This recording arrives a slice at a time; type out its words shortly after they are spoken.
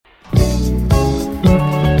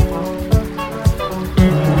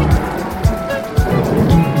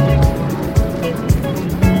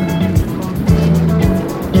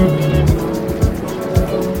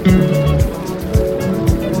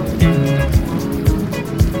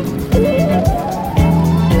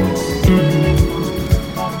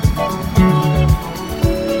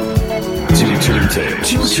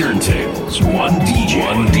Two turntables, one DJ.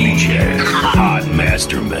 One DJ. Hot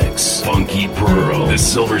Master Mix. Funky Pearl. The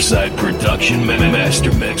Silverside Production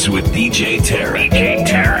Master Mix with DJ Tarek. DJ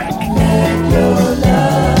Tarek. Let your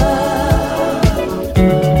love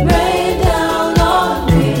rain down on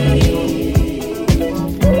me.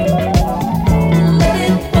 Let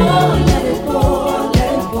it pour, let it pour,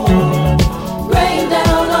 let it pour. Rain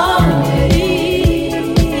down on me.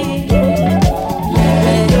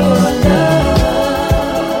 Let your love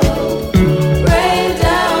rain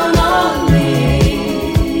down on me.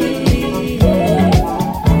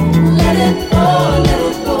 Let it pour, let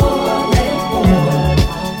it pour, let it pour.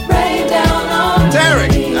 Rain down on me.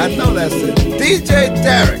 Tarek, I know that's it. DJ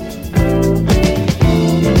Tarek.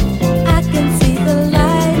 I can see the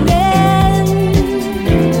lightning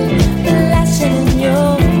flashing in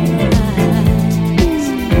your eyes.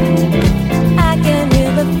 I can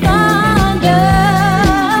hear the thunder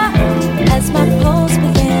as my pulse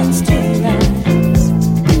begins to rise.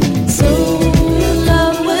 Soon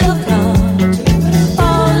love will come,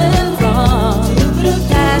 falling from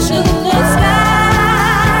passionate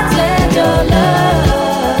skies. Let your love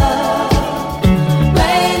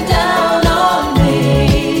rain down on me.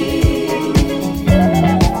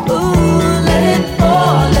 Ooh, let it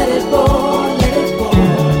pour, let it pour, let it pour.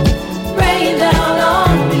 Rain down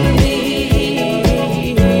on me.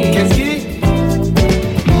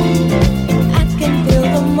 I can feel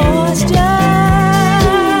the moisture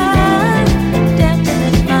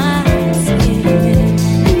dampening my skin.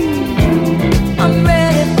 I'm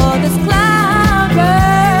ready for this cloud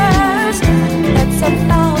burst that's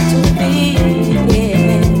about to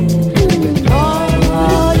begin. We're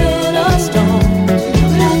caught in a storm,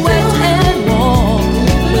 wet and warm.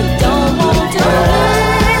 We don't want to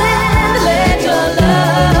end. Let your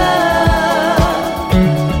love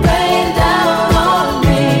rain down on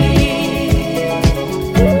me.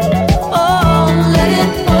 Oh, let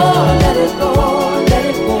it pour, let it pour, let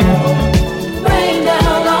it pour. Rain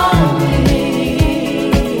down on me.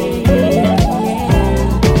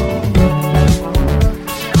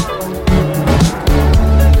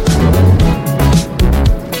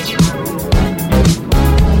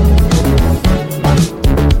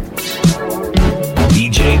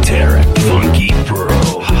 DJ Tarek. Funky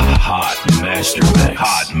Pearl. Hot Master Mix.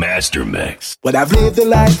 Hot Master Mix. But I've lived a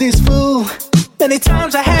life this fool. Many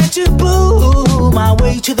times I had to boo my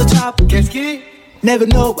way to the top. Never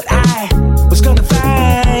know what I was gonna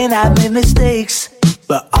find. I've made mistakes,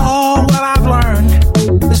 but all what I've learned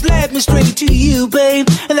has led me straight to you, babe.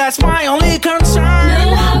 And that's my only concern.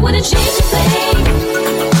 No, I wouldn't change a thing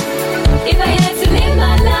if I had to live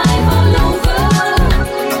my life all over.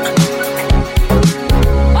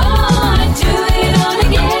 Oh, I'd do it all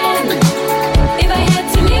again if I had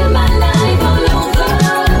to live my life all over.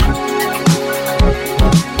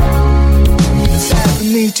 It's sad for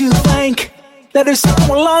me to think that there's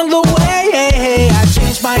somewhere along the way I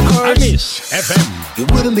changed my course. Amis FM. You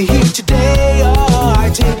wouldn't be here today. Oh, I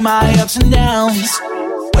take my ups and downs,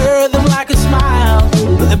 wear them like a smile.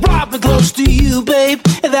 But they brought me close to you, babe,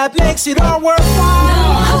 and that makes it all worthwhile.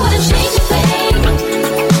 No, I wouldn't change a thing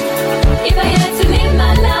if I had to live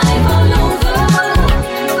my life all over.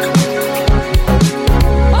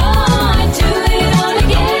 Oh, I'd do it all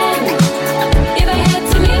again if I had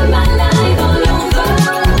to live my life all over.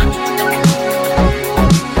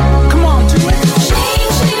 Come on, do it.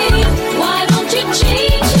 Change it, why don't you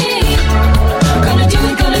change it? Gonna do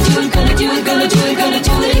it, gonna do it, gonna do it, gonna do it, gonna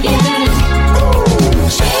do it again.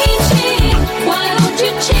 Change it, why don't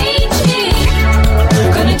you change it?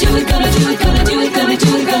 Gonna do it, gonna do it, gonna do it, gonna do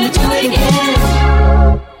it, gonna do it again.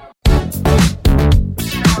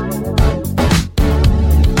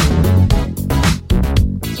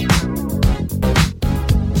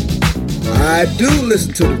 I do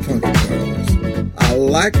listen to the Funky Pearls. I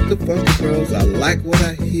like the Funky Pearls. I like what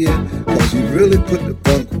I hear, because you really put the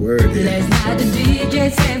funk word in. Last night the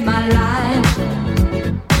DJ saved my life.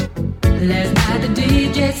 Last night the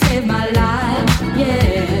DJ saved my life,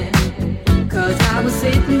 yeah. 'Cause I was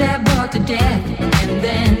sitting there bored to death, and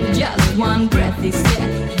then just one breath he said,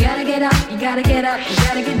 you gotta get up, you gotta get up, you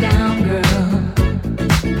gotta get down, girl.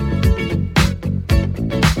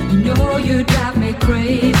 You know you drive me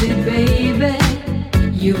crazy, baby.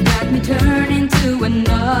 You got me turning to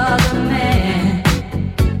another man.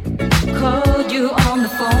 Called you on the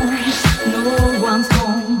phone, no one's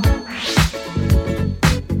home.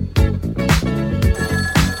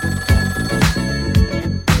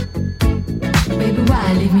 Baby,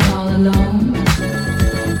 why leave me all alone?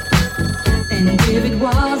 And if it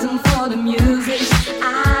wasn't for the music,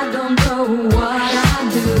 I don't know what I'd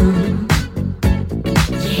do.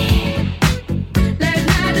 Yeah. Let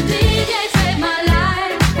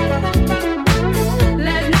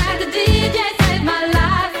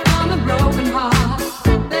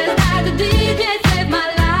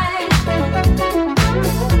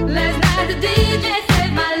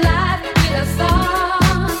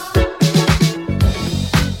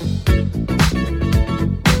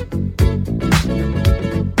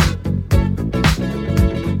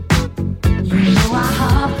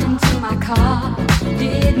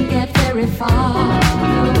very far.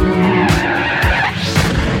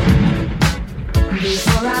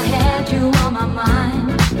 Before I had you on my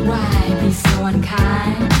mind, why be so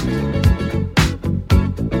unkind?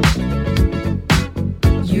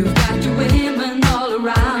 You've got your women all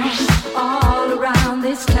around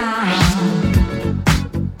this town.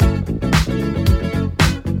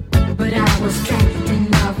 But I was trapped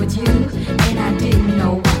in love with you, and I didn't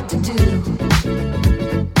know what to do.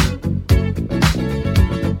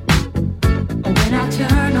 When I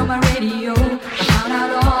turned on my radio, I found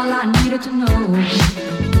out all I needed to know.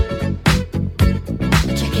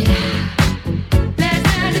 Check it out. Last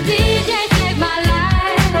night the DJ saved my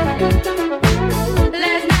life.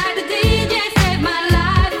 Last night the DJ saved my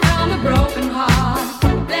life from a broken heart.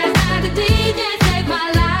 Last night the DJ saved my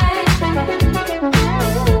life.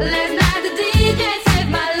 Last night the DJ saved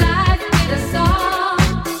my life with a song.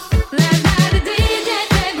 Last night the DJ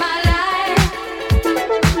saved my life.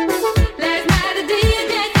 Last night the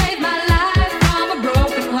DJ saved my life from a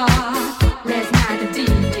broken heart. Last night the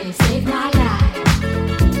DJ saved my life.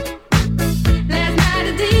 Last night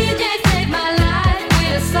the DJ saved my life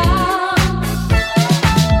with a song.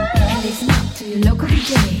 And listen up to your local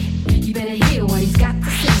DJ. You better hear what he's got to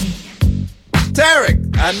say. Tarek,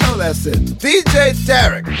 I know that's it. DJ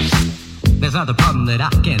Tarek. There's not a problem that I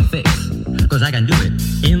can't fix, cause I can do it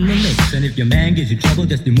in the mix. And if your man gives you trouble,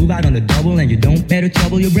 just to move out on the double, and you don't better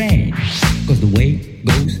trouble your brain, cause the weight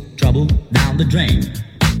goes trouble down the drain.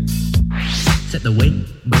 Set the weight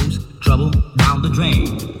goes trouble down the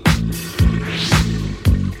drain.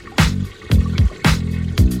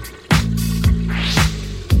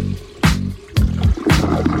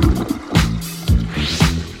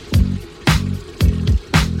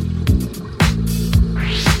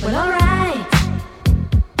 Well, alright.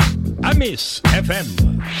 Amis FM.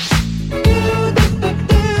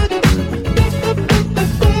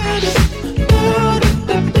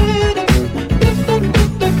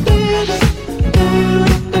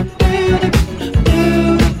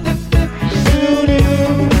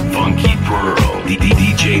 Funky Pearl,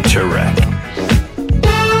 DJ Tarek.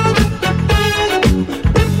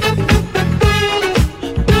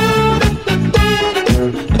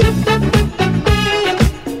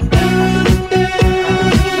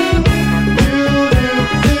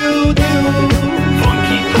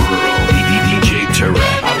 Funky Pearl, DJ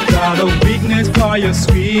Tarek. I've got a weakness for your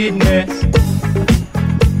sweetness,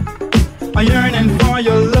 a yearning for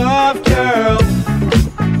your love, girl.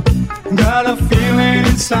 Got a feeling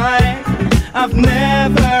inside I've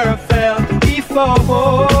never felt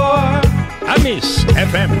before. Amis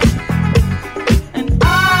FM. And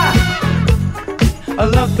I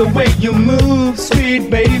love the way you move, sweet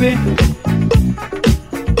baby.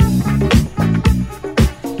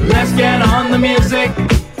 Let's get on the music.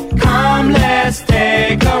 Come, let's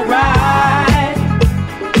take a ride.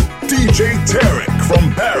 DJ Tarek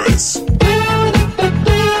from Paris.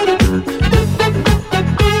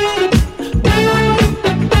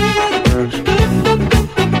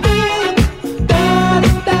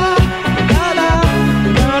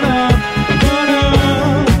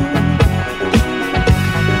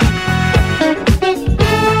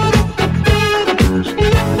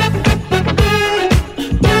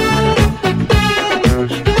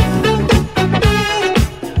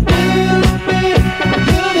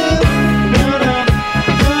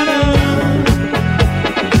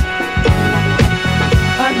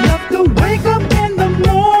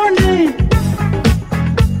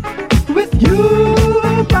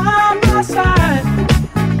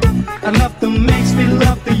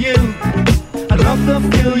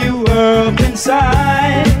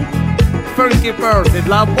 Funky Pearl, c'est de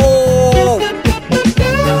la bombe.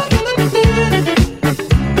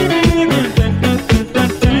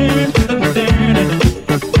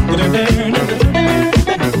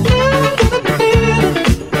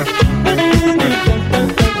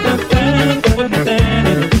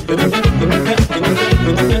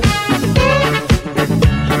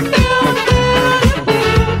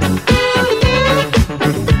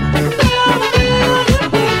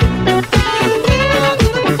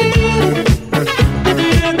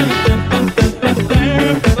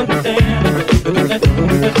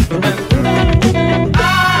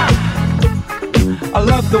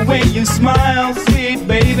 The way you smile, sweet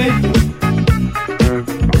baby,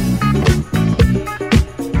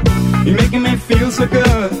 you're making me feel so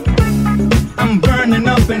good. I'm burning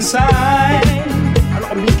up inside.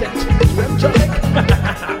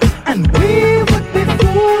 And we would be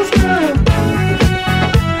fools, girl,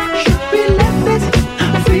 should we let this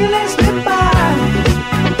feeling slip by.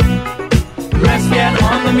 Let's get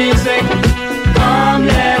on the music. Come,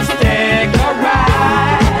 let's take a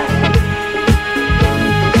ride.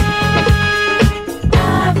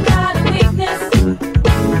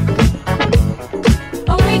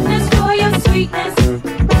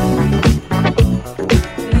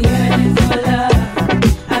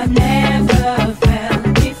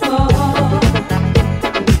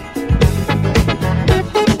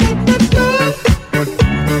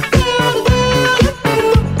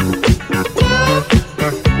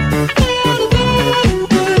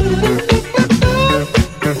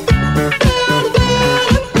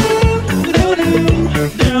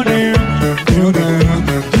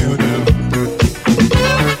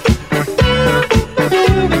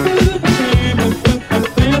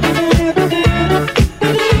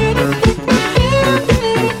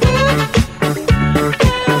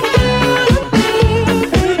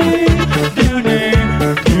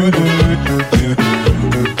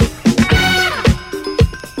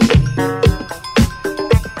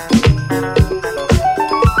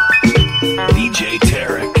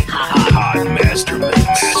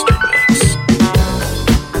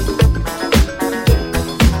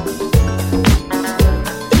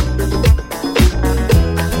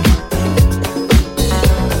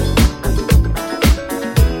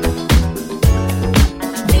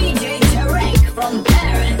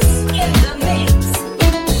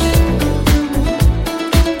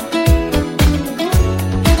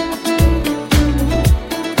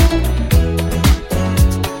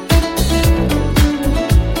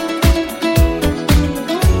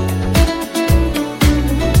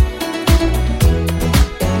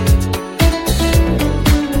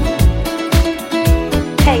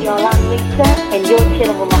 You're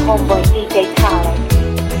chilling with my homeboy DJ Tarek.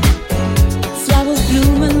 Flowers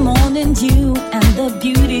bloom in morning dew, and the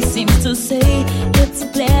beauty seems to say it's a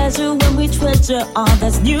pleasure when we treasure all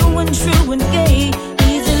that's new and true and gay.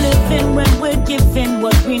 Easy living when we're giving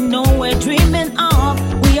what we know we're dreaming of.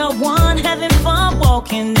 We are one, having fun,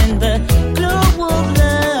 walking in the glow of love.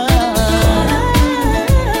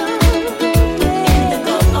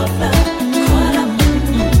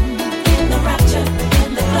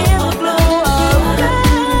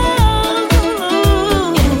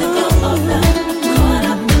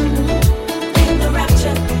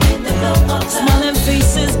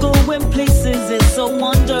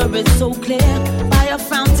 It's so clear by a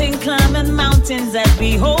fountain, climbing mountains that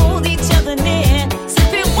we hold each other near.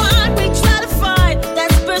 Sipping wine, we try to find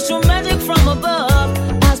that special magic from above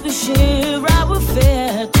as we share our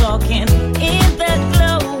affair, talking in that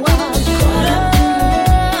glow of love.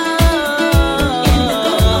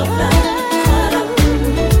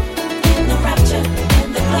 In the rapture,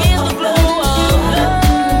 in the glow of love.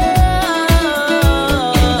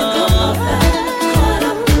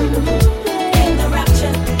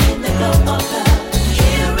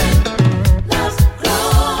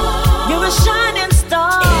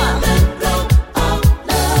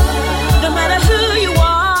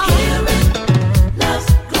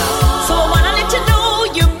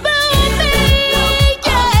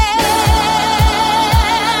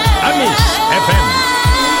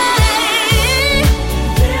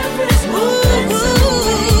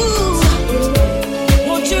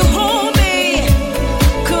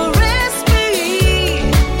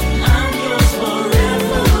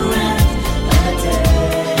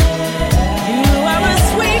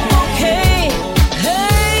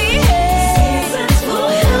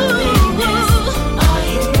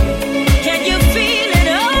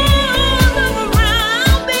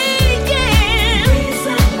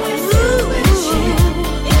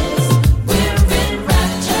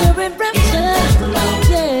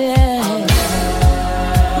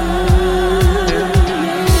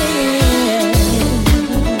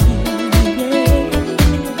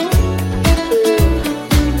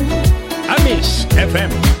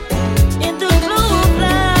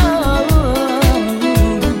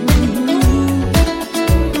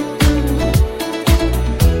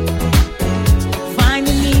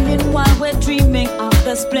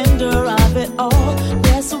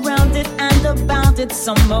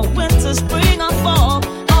 Summer, winter, spring, or fall.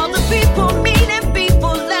 All the people meeting,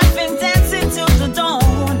 people laughing, dancing till the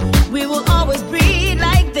dawn. We will always be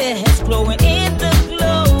like this, glowing in the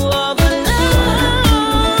glow of love.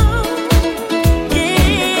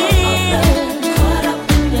 Yeah. Caught up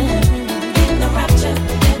in the rapture,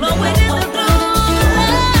 glowing in the glow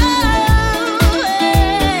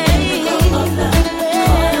of love.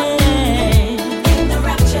 In the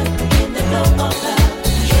rapture, in the glow of love.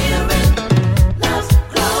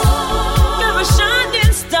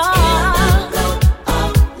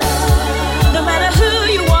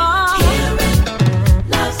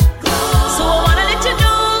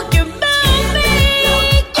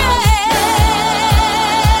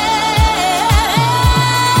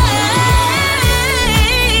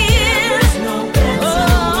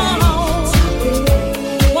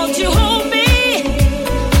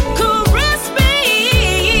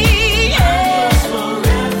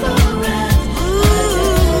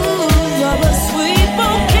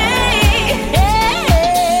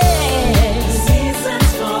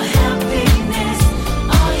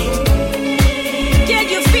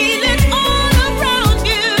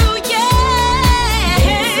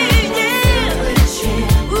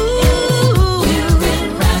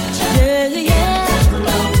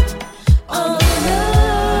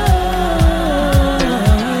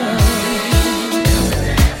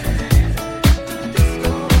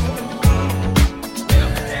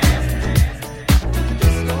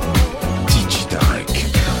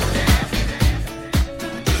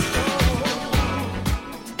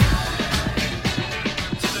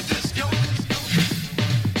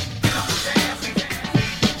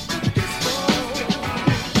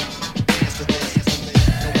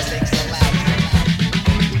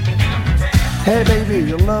 Hey baby,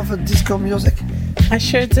 you love disco music? I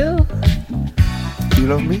sure do. You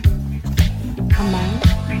love me? Come on.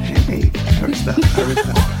 Hey, I heard that.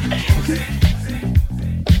 Okay.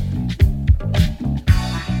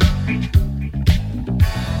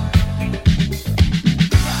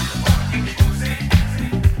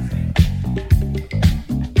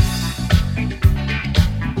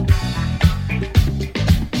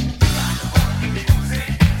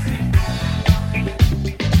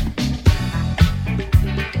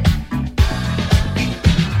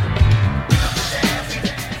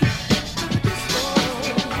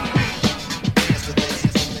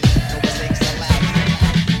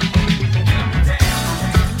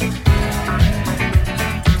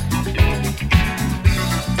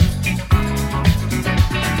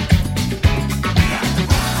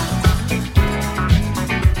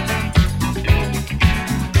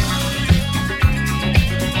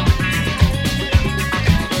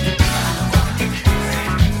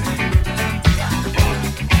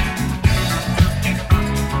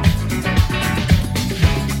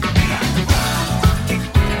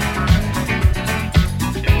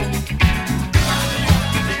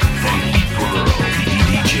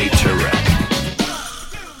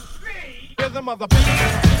 Rhythm of the beat.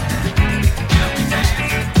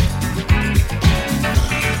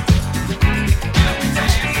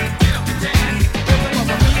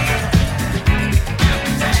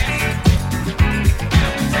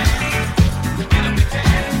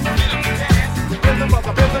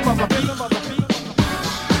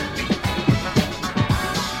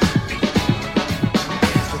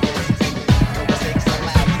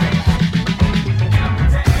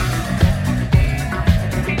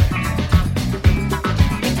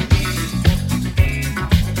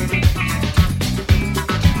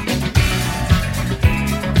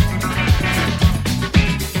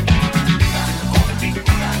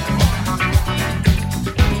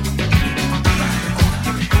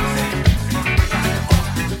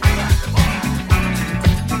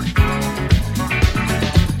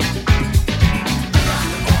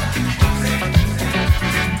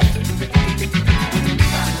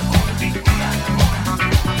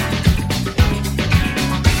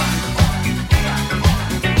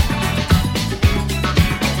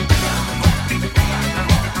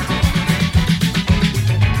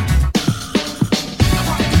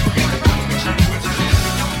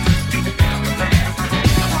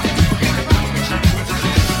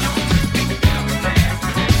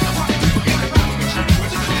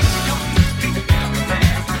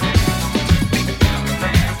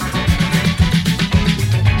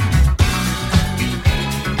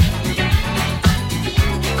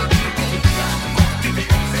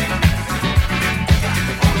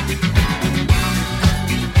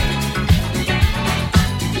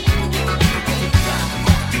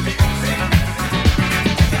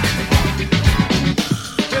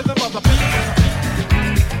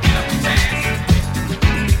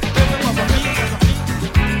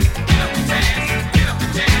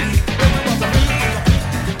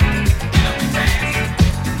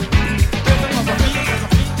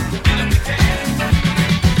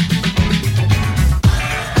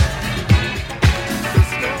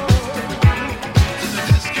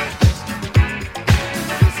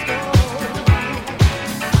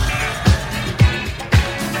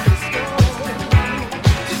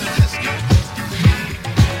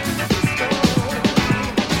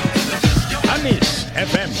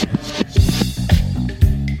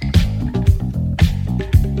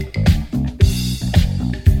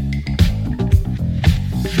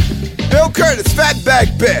 Curtis,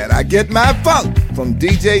 Fatback Bed. I get my funk from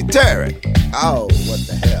DJ Tarek. Oh, what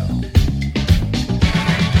the hell.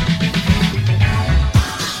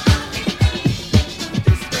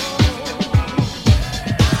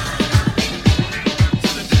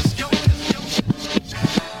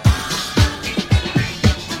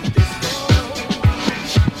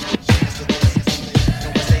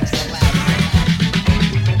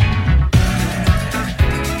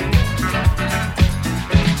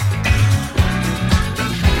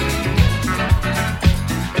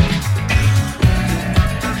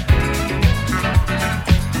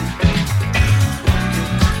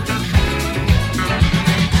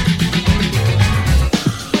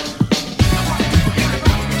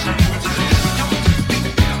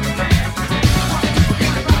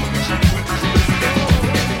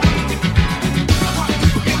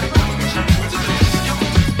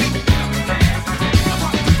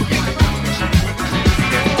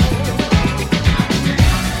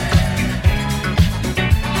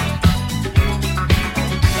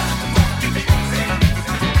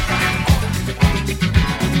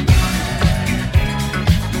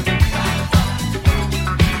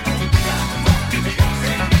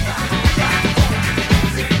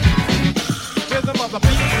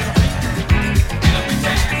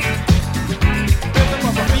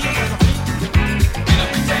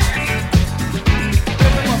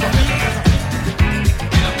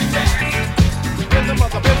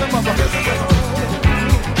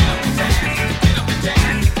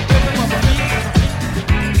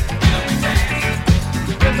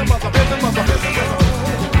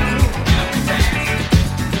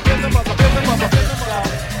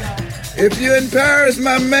 If you're in Paris,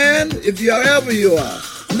 my man, if you ever you are,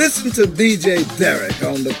 listen to DJ Tarek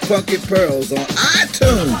on the Funky Pearls on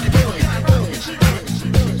iTunes.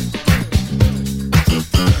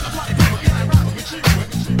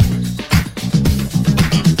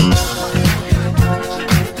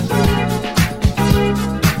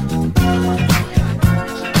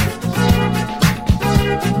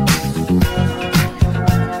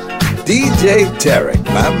 DJ Tarek,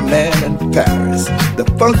 my man in Paris. The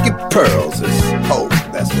Funky Pearls is, oh,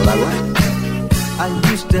 that's what I like. I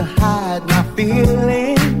used to hide my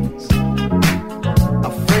feelings,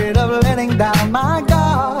 afraid of letting down my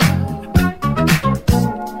guard.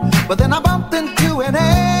 But then I bumped into an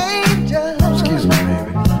angel.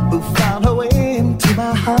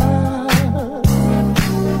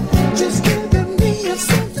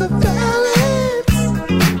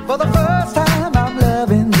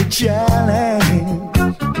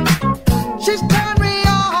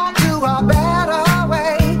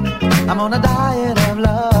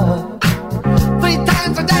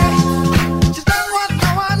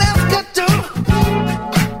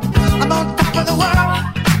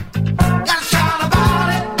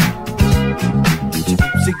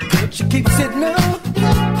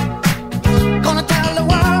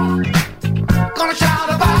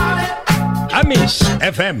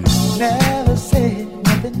 FM. Never said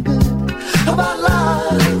nothing good about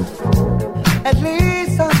love, at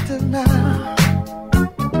least until now.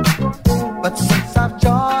 But since I've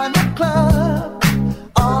joined the club,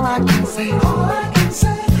 all I can say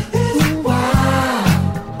is wow.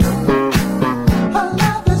 Her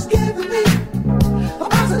love has given me a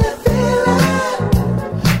positive feeling.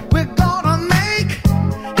 We're gonna make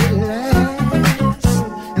it last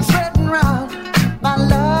and spreading around my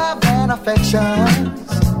love and affections.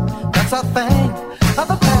 That's a thing of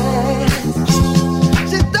the past.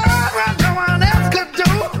 She's done what no one else could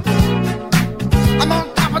do. I'm on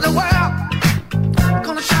top of the world,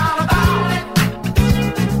 gonna shout about it.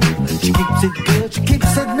 She keeps it good, she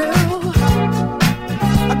keeps it new.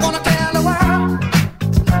 I'm gonna tell the world,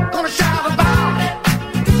 gonna shout about it.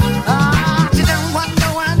 Ah, she done what no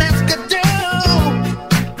one else could do.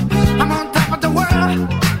 I'm on top of the world,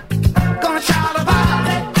 gonna shout about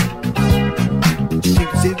it. She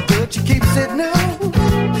keeps it good, she keeps it new.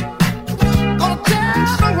 Gonna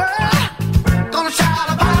tell the world, gonna shout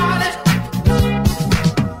about it.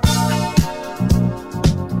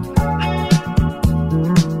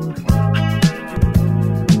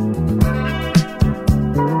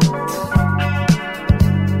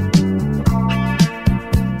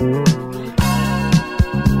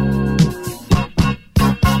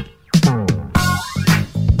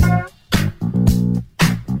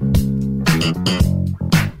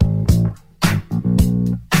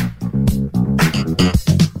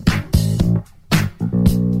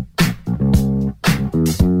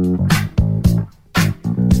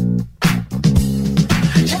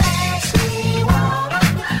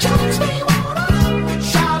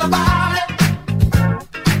 Shout about it.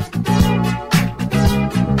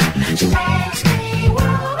 She makes me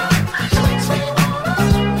wanna,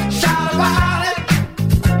 shout about it.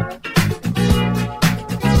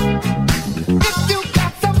 If you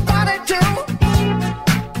got somebody to,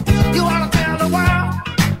 you wanna tell the world,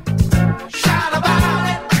 shout about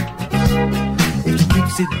it. If she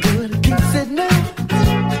keeps it good, it keeps it new.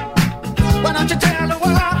 Why don't you tell the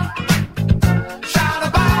world, shout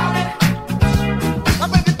about it. I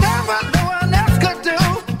make it down what no one else could do.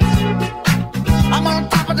 I'm on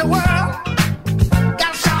top of the world,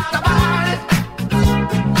 gotta shout about it.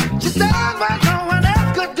 She's done what no one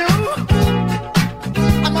else could do.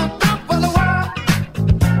 I'm on top of the world,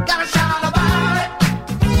 gotta shout about it.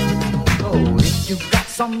 Oh, if you got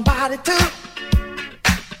somebody to,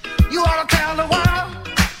 you ought to tell the world,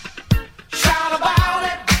 shout about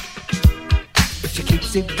it. If she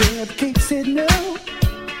keeps it good, keeps it new.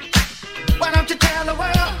 Why don't you tell the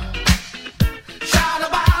world, shout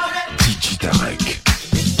about it. DJ Tarek.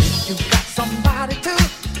 If you got somebody to,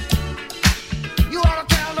 you ought to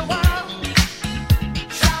tell the world,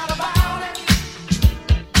 shout about it.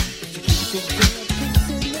 If she keeps it good, keeps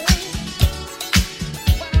it new.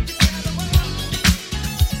 Why don't you tell the world?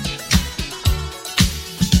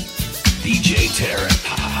 DJ Tarek.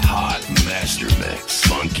 Hot Master Mix.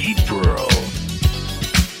 Funky Pearl.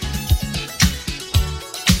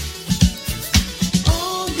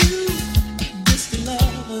 All you distant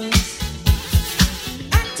lovers,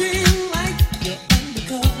 acting like you're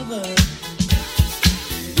undercover.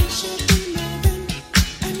 You should be moving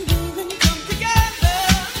and grooving, come together.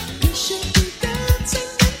 You should be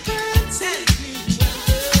dancing and prancing.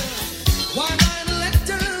 Why write a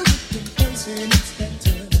letter with the person it's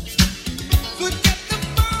better? Forget the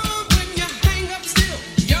phone when you hang up still.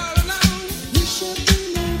 You're alone. You should be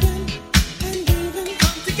moving and grooving,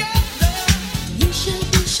 come together. You should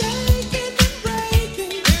be shaking and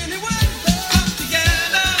breaking. Anyone, come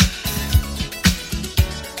together.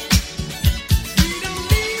 We don't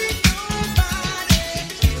need nobody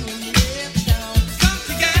feeling left out. Come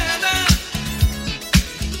together.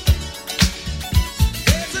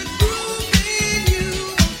 There's a groove in you.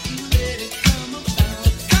 Let it come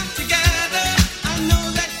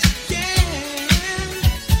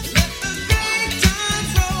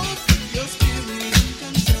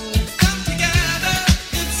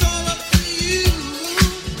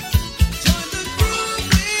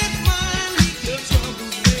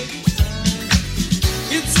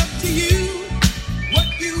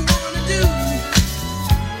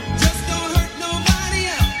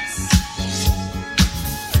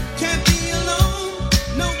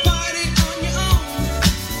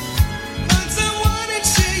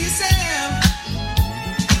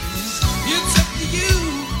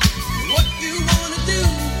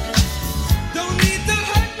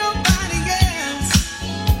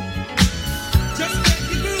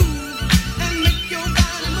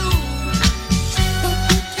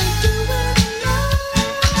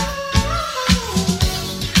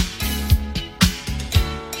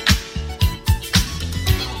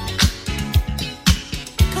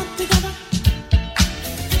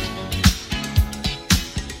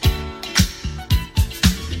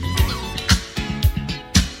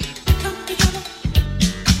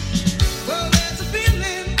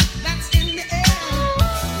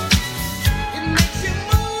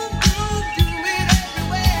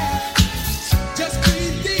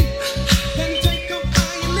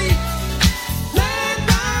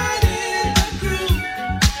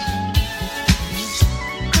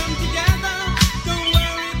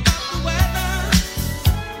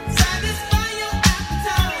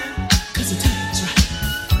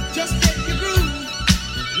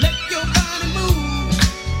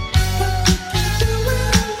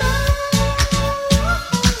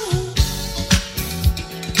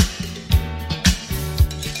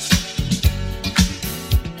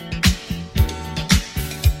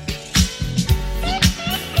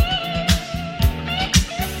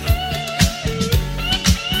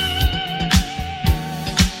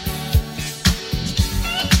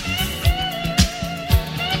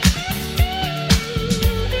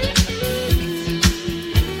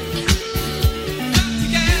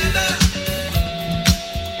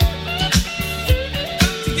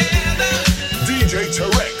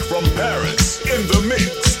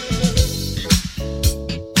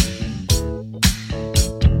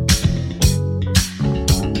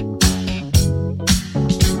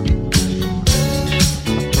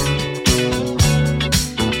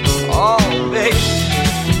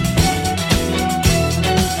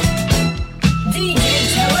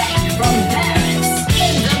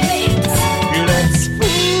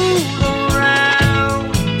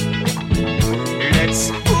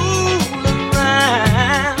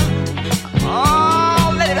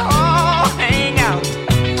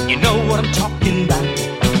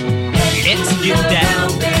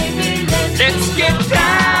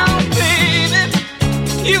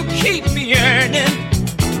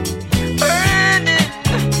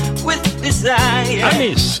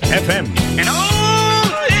Kiss FM. And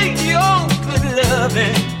only your good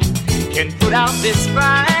loving can put out this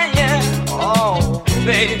fire. Oh,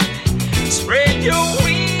 baby, spread your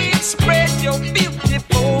wings, spread your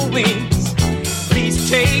beautiful wings. Please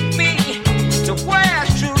take me to where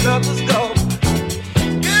true lovers go.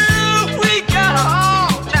 Girl, we got all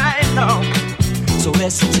night long, so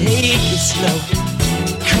let's take it slow.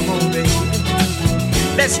 Come on, baby,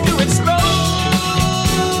 let's do it slow.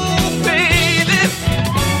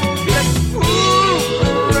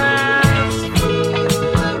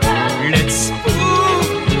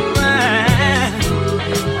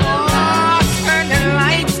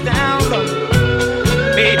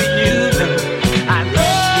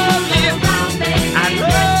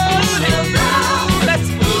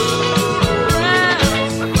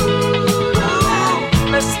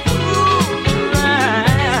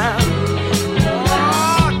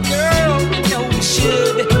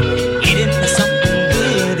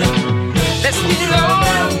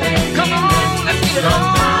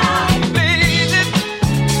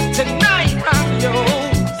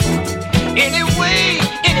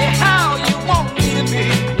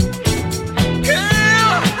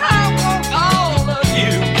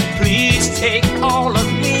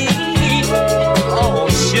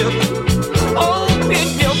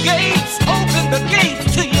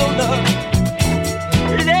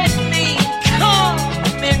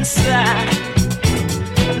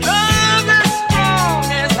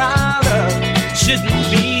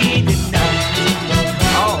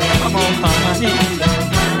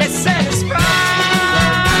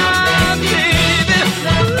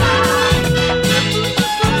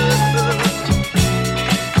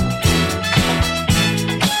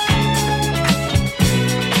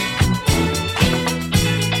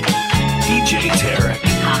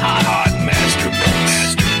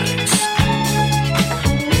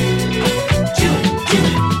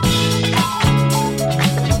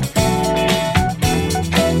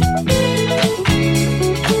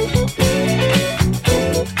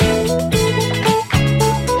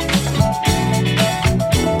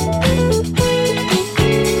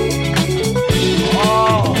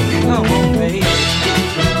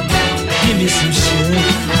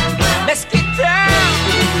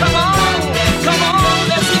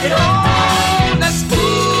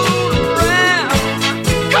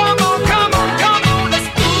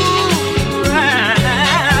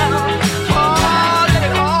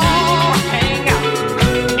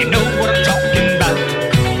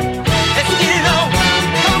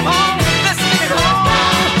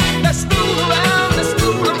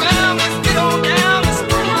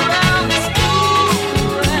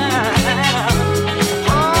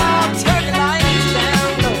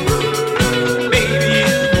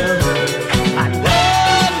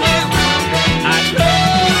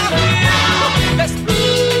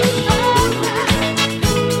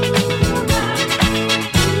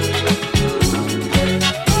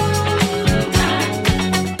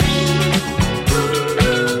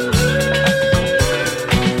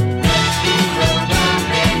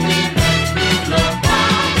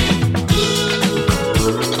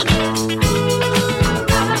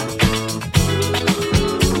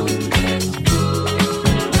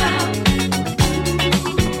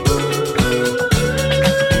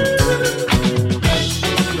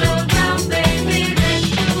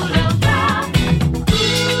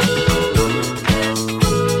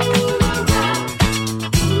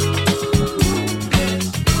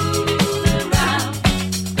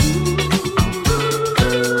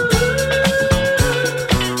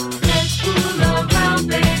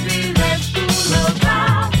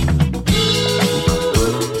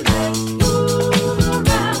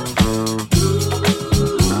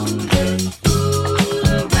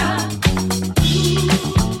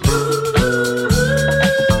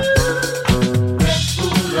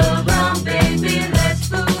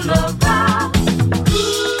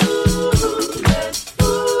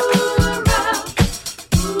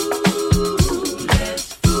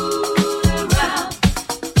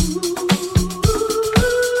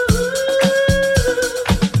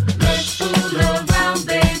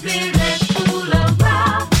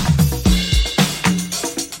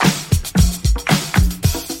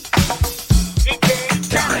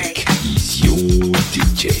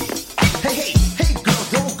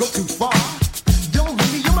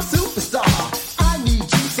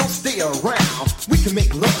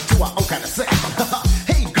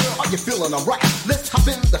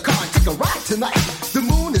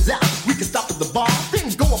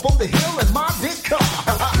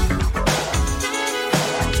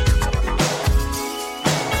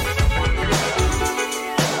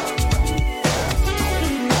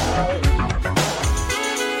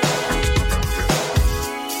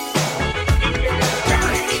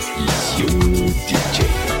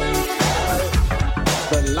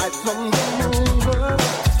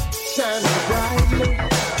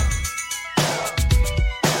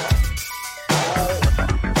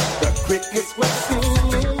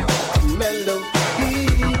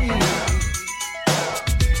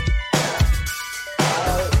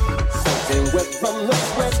 the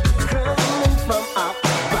sweat coming from our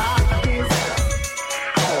bodies.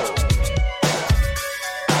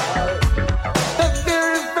 The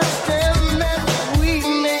very first time that we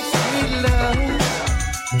make sweet love.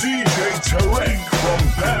 DJ Tarek from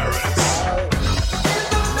Paris. In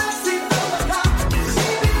the backseat of the car, she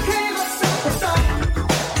became a superstar.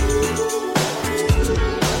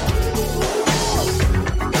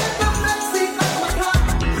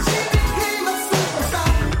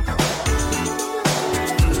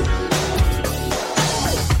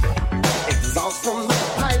 Exhaust from the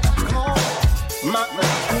pipe called my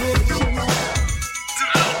attention.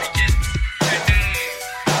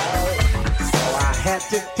 So I had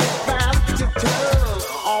to get back to turn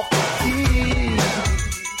off the key.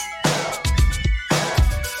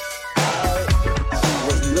 She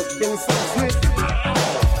was looking so sweet.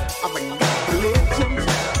 I forgot to mention.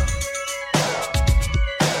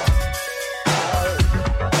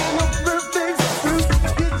 And her birthday suit,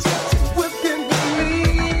 it just whipping with me.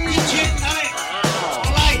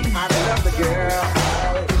 I love the girl.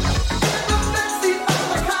 In the backseat of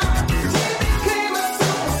the car, she became a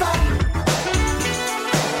superstar.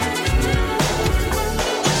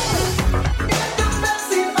 In the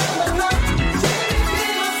backseat of the car, she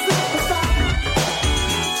became a superstar.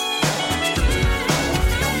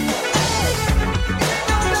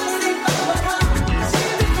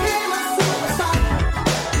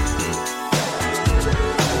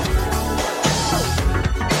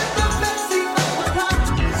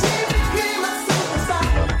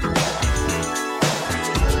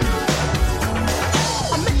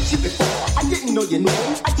 I met you before, I didn't know your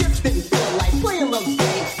name. I just didn't feel like playing love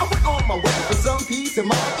game. I went on my way for some peace of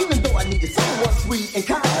mind, even though I needed someone sweet and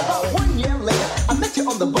kind. About 1 year later, I met you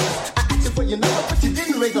on the bus. I asked you for your number, but you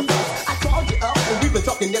didn't raise a fuss. I called you up and we've been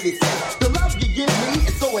talking ever since. The love you give me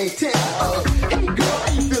is so intense. Hey girl,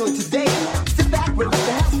 how you feeling today? Sit back, relax,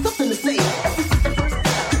 and have something to say. Ever since the first time,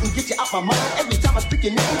 I couldn't get you out my mind. Every time I speak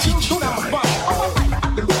your name, you go down my spine. All my life,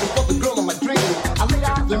 I've been looking for the girl of my dreams. I laid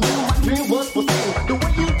eyes on you, my dream was fulfilled. The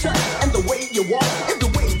way you touch and the way you walk is the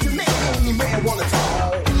way to make any man wanna talk.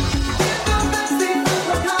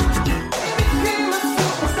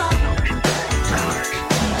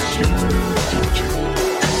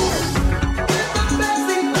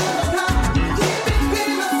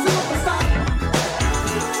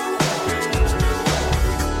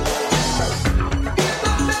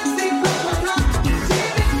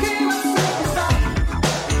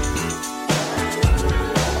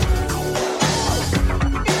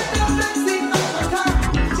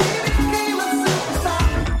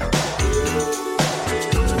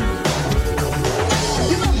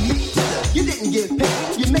 You love me, you didn't get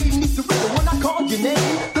paid. You made me surrender when I called your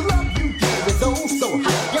name. The love you gave is oh so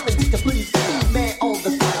hot. Guaranteed to please any man on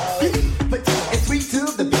the spot. You eat petite and sweet to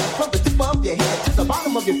the beat. From the tip of your head to the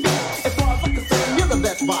bottom of your feet. As far as I'm concerned, you're the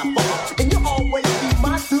best by far. And you'll always be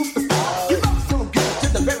my superstar. You love so good to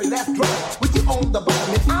the very last drop. With you on the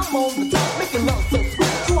bottom and I'm on the top. Making love so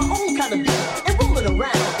sweet to our own kind of beat. And rolling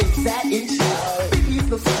around inside in shit. Baby, it's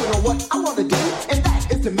no secret on what I wanna do. And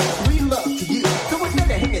that is to make sweet love to you. So we're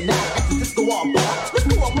never hanging out at the disco or bar. Let's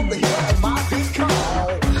go up over here in my big car.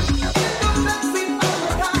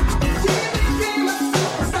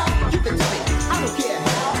 Give it to me, I don't care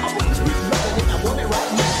how. I want the sweet love and I want it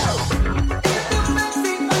right now.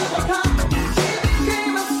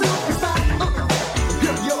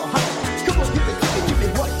 Girl, you're hot. Come on, give it to me, give me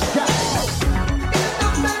what you got.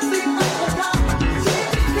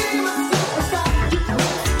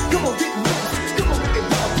 Come on, get loose. Come on, make it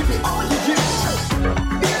love. Give me all you got.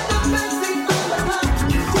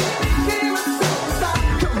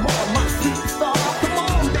 Come on, my superstar. Come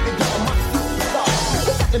on, baby girl, my superstar.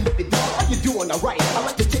 What's happening, baby doll? Are you doing alright? I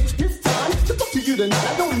like to take this time to talk to you tonight.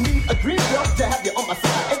 I don't need a dream girl to have you on my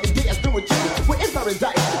side. Every day I spend with you, we're in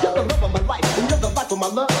paradise. You're the love of my life, and you're the life of my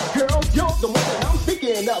love. Girl, you're the one that I'm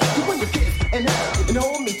thinking of. You when you kiss and hug and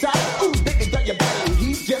hold me tight. Ooh, baby girl, your body,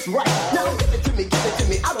 he's just right. Now give it to me,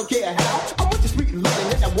 I don't care how. I want your sweet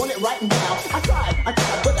loving and I want it right now. I tried,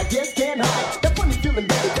 but I just can't hide. That funny feeling,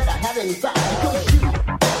 baby, that I have inside.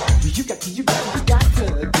 Because you got to give it to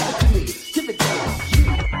me. Give it to me.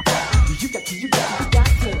 You got to give it to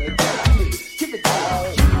me. Give it to me.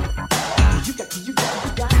 You got to give it to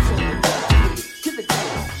me. Give it to me.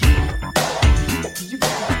 You got to give it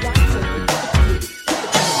to me.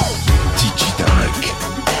 DJ Tarek.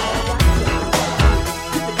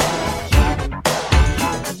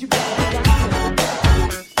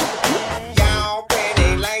 Y'all ready?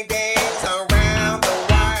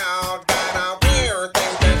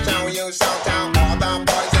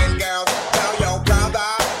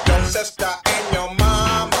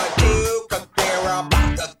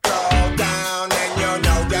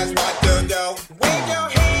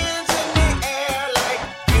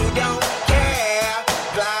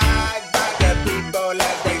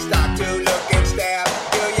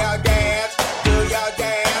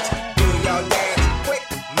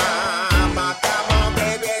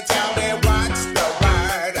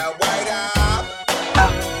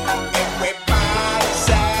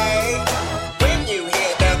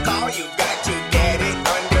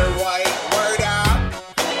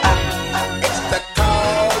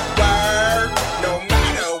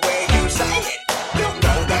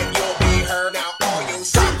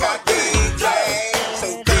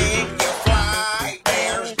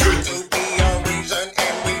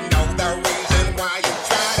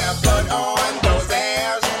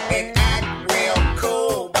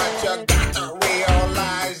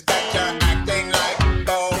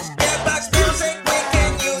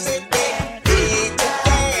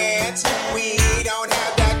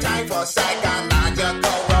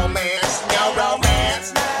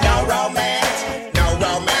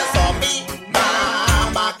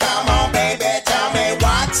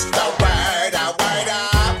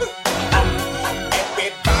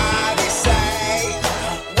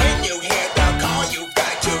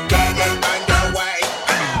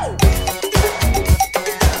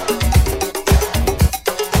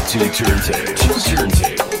 Two turntables,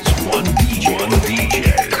 one DJ,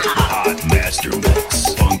 hot master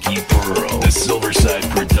mix, Funky Pearl, the Silverside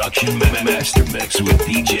production master mix with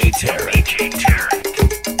DJ Tarek.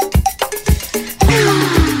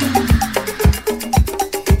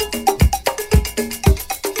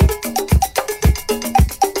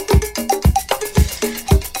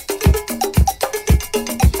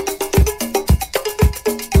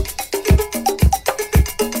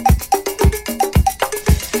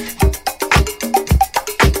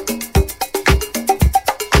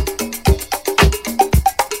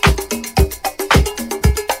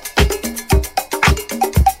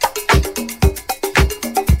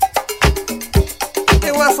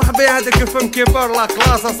 هذاك فانكي بار لا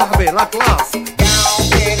كلاس اصاحبي لا كلاس.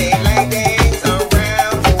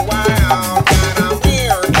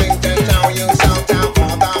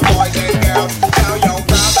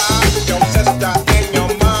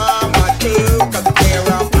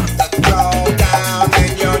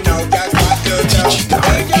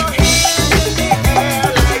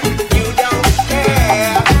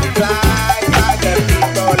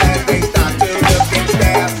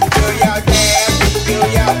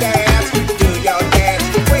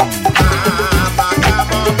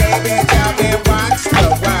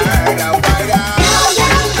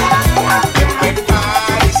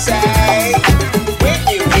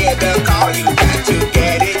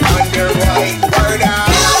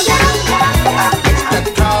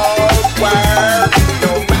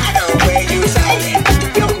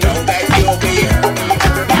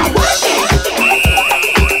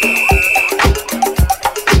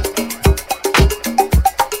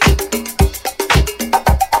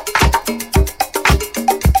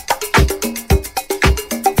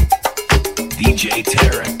 DJ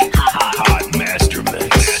Tarek, hot master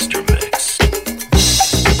mix.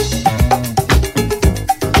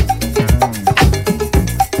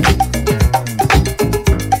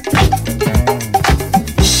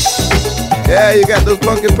 Yeah, you got those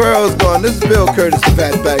funky pearls going. This is Bill Curtis,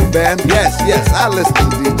 Fatback Band. Yes, I listen to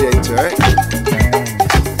DJ Tarek.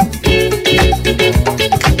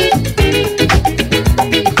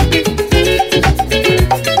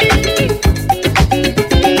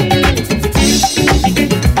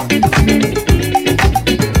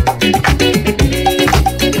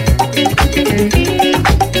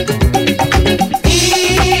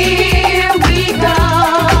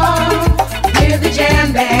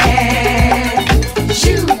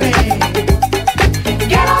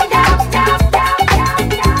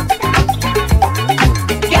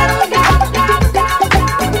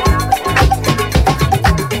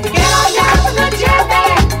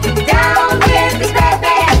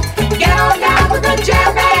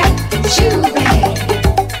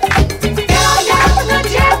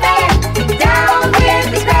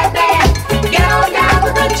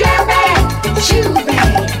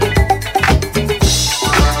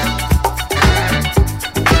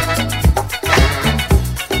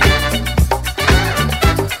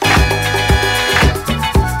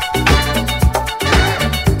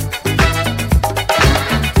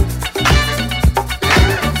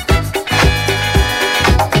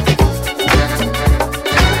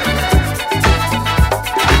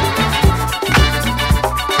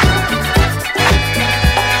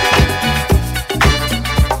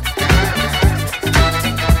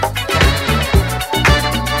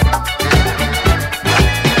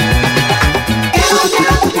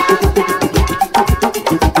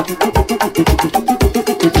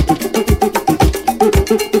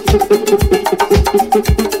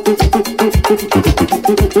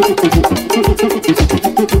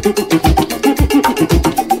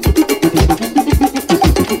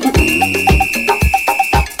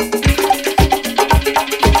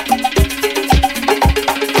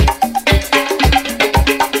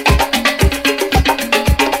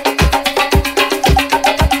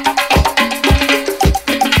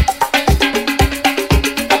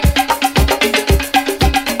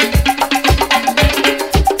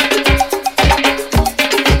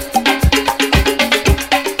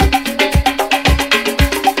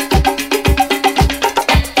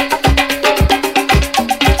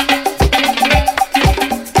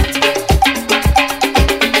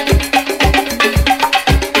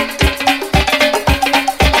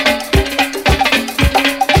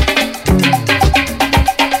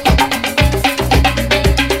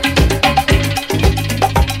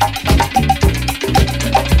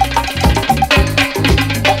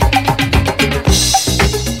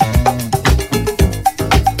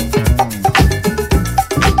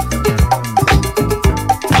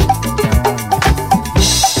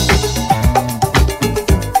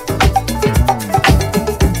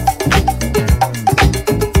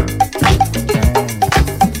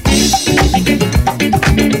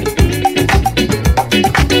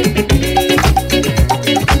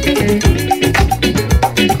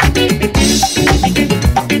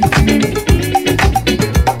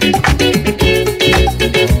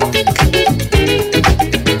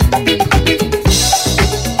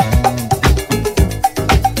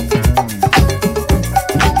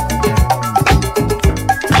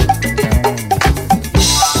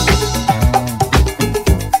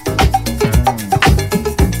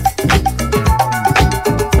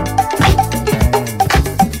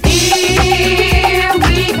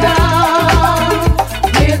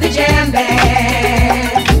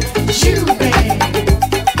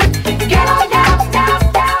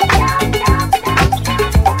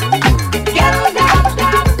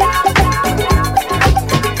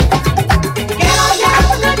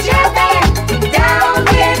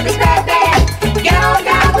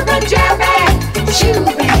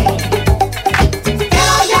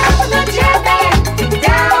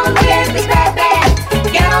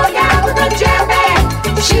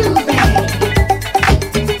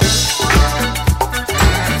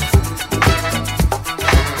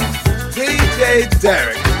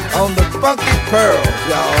 Tarek on the Funky Pearls,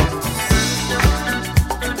 y'all.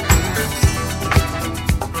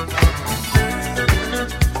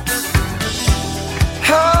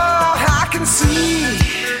 Oh, I can see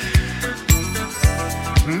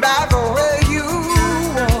by the way you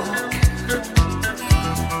walk,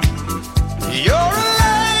 you're a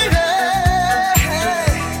lady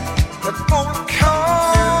that won't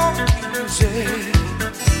come easy.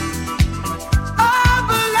 Oh,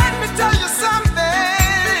 but let me tell you something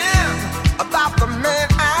about the man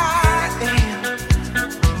I am.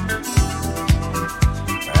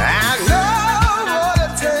 I know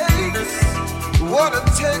what it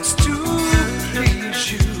takes to please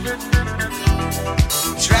you.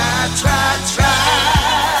 Try,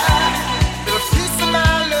 little piece of my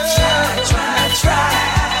love. Try,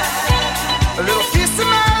 a little piece of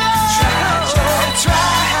my love. Try,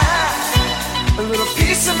 a little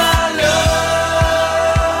piece of my love.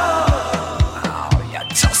 Oh, you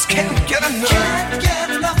just can't get enough. Can't get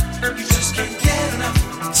enough. You just can't get enough.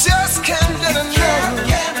 Just can't get enough. Can't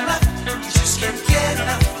get enough. You just can't get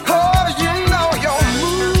enough. Oh, you know your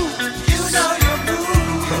move. You know your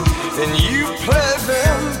move. And you play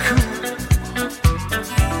them cool.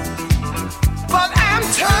 But I'm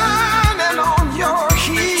turning on your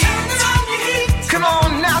heat. Come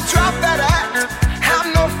on now, drop that act. I'm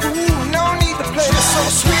no fool, no need to play it so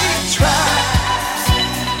sweet. Try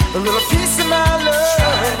a little piece of my love.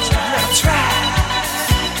 Try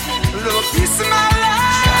a little piece of my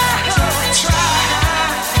love. Try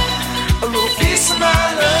a little piece of my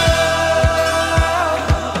love.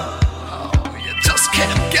 Oh, you just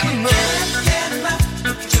can't get enough.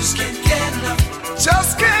 Just can't get enough.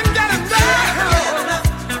 Just can't get enough.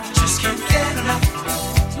 Just can't get enough.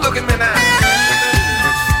 Look at me now.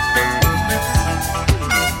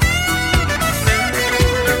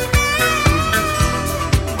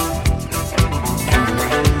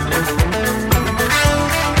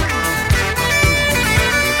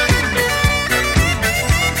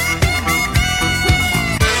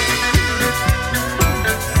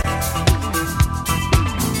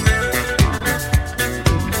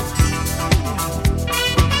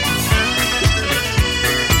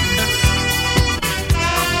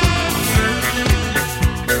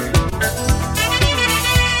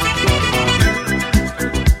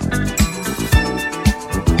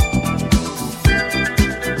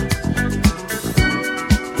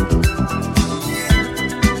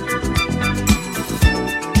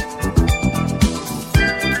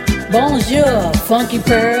 Bonjour, Funky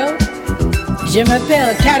Pearl. Je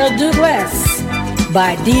m'appelle Carol Douglas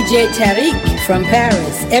by DJ Tarek from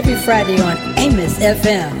Paris every Friday on Amos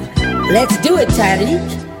FM. Let's do it, Tarek.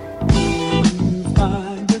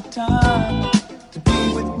 Find the time to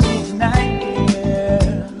be with me tonight,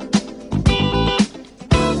 yeah.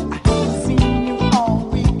 I haven't seen you all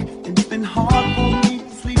week, and it's been hard for me to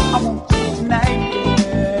sleep. I want you tonight,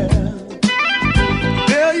 yeah.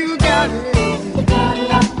 Girl, you got it.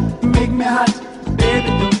 Make me hot, baby,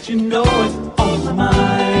 don't you know it's on my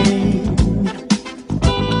mind.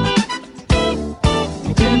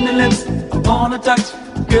 Your tender lips, I wanna touch.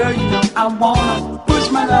 Girl, you know I wanna push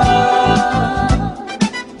my love.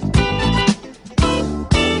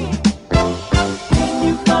 Can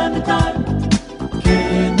you find the time?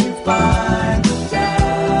 Can you find the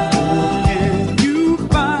time? Can you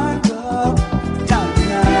find the time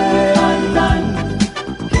tonight?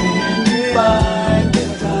 Can you find the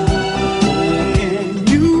time? Can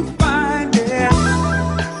you find it?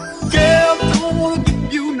 Girl, don't wanna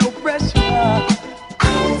give you no pressure.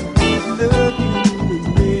 I just love you and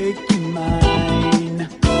make you mine.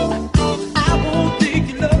 I won't take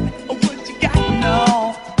your love or what you got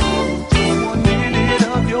now. Just 1 minute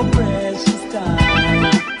of your precious time.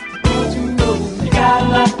 Don't you know you got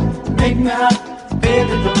love, make me hot,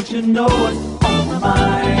 baby? Don't you know what's on my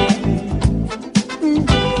mind?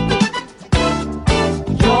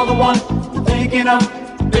 You're the one I'm thinking of,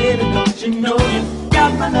 baby. Don't you know you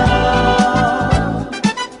got my love?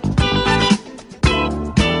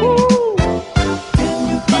 Can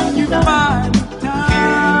you find the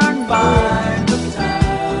time? Find the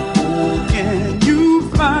time. Can you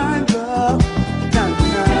find the time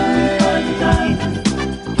tonight?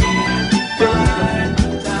 Can you find the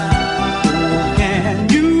time? Can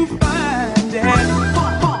you find it?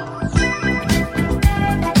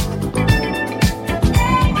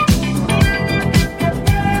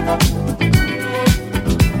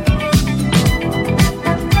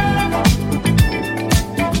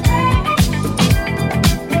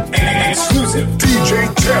 Exclusive DJ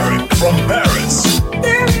Tarek from Paris.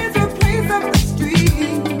 There is a place up the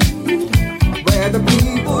street where the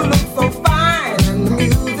people look so fine and the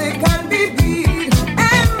music can be beat.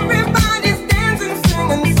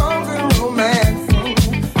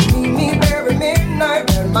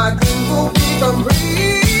 my dreams will become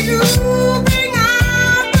real. Bring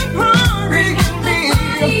out the party in me.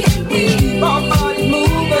 We keep our bodies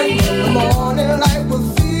moving in the morning light will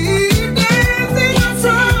see. Dancing our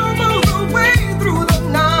troubles away through the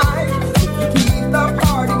night. Keep the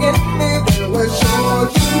party in me, then we're sure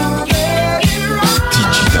to get it right.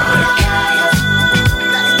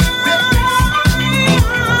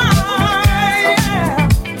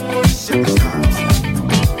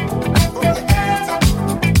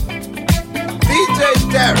 DJ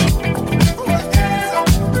Tarek.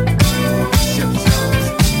 DJ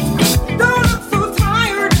Tarek. Don't look so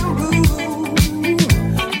tired and blue.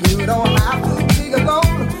 You don't have to be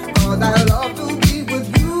alone, 'cause I love to be with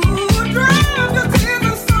you. Drown your tears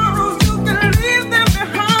and sorrows, you can leave them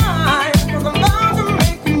behind. 'Cause I'm about to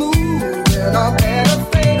make you move in a better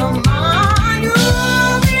state of mind. You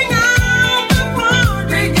bring out the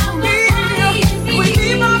party in me. We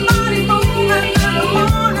keep our body moving in the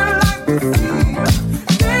morning like we see.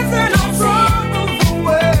 Dancing our troubles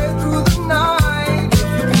away through the night.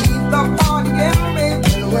 Keep the party in me,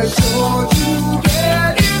 and we're sure to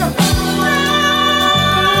get it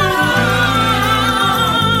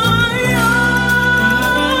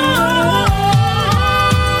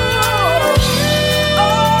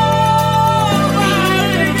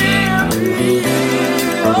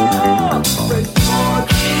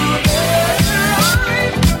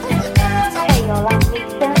Hey y'all, I'm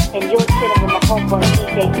Lisa, and you're chilling with my homeboy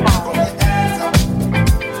DJ Tarek.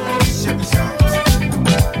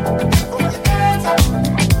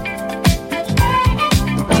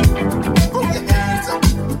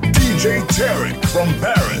 DJ Tarek from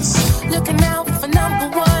Paris. Looking out for number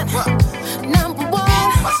one. Number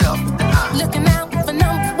one. Myself and I. Looking out for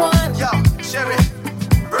number one. Yo, Sherry,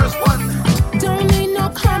 verse 1. Don't need no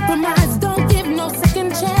compromise. Don't give no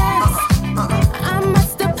second chance. I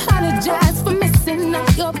must apologize for messing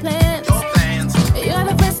up your plans. Your plans. You're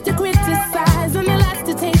the first to criticize and the last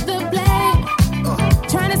to take the blame.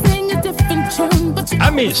 Trying to sing a different tune, but you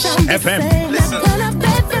Amis sound the FM. same. Listen. I'm gonna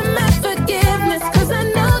beg for my forgiveness, 'cause I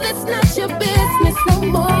know that's not your business no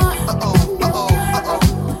more.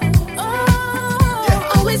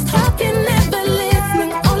 Oh, always talking, never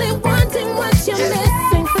listening, only wanting what you're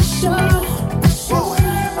missing for sure. Whoa.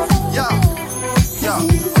 Yo, yo,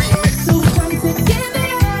 remix. So come together.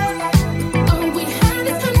 All we had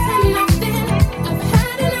is time nothing. I've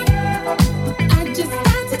had enough. I just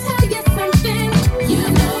got to tell you something. You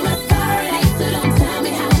know my authority, so don't tell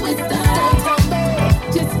me how it's done.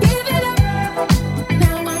 Just give it up.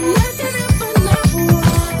 Now I'm looking out for number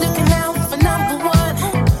one. Looking out for number one.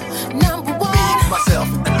 Number one. Myself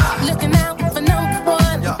and I. Looking out for number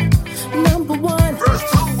one. Yo, Number one. verse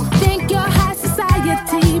 2. Think you're high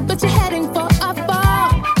society, but you're heading for a fall.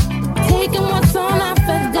 Taking what's on, I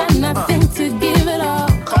forgot nothing to give it all.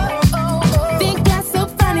 Think you're so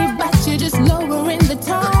funny, but you're just lowering the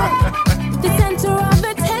tone. The center of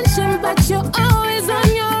attention, but you're always on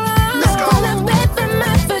your own. Let's go. Gonna beg for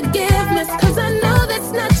my forgiveness, 'cause I know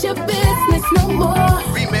that's not your business no more.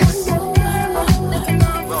 Remix.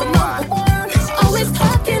 Always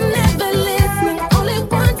talking, never listening, only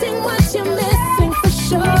wanting what you're missing for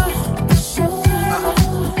sure.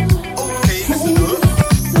 Okay, listen up.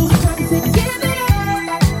 So come together.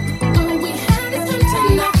 All we had is time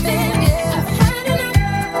to nothing. I've had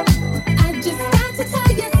enough. I just got to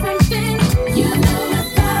tell you something. You know my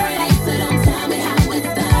authority, so don't tell me how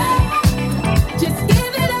it's done. Just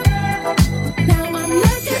give it up. Now I'm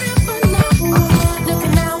looking out for number one.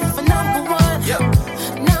 Looking out for number one. Yep,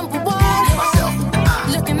 Number one. myself and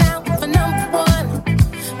I. Looking out for number one.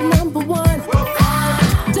 Number one.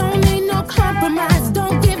 Don't need no compromise.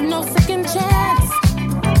 Don't give no second chance.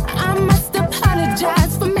 I must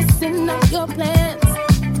apologize for messing up your plans.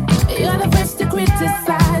 You're the first to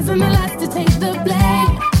criticize and the last to take the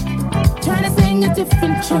blame. Trying to sing a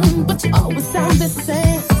different tune, but you always sound the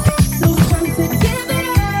same.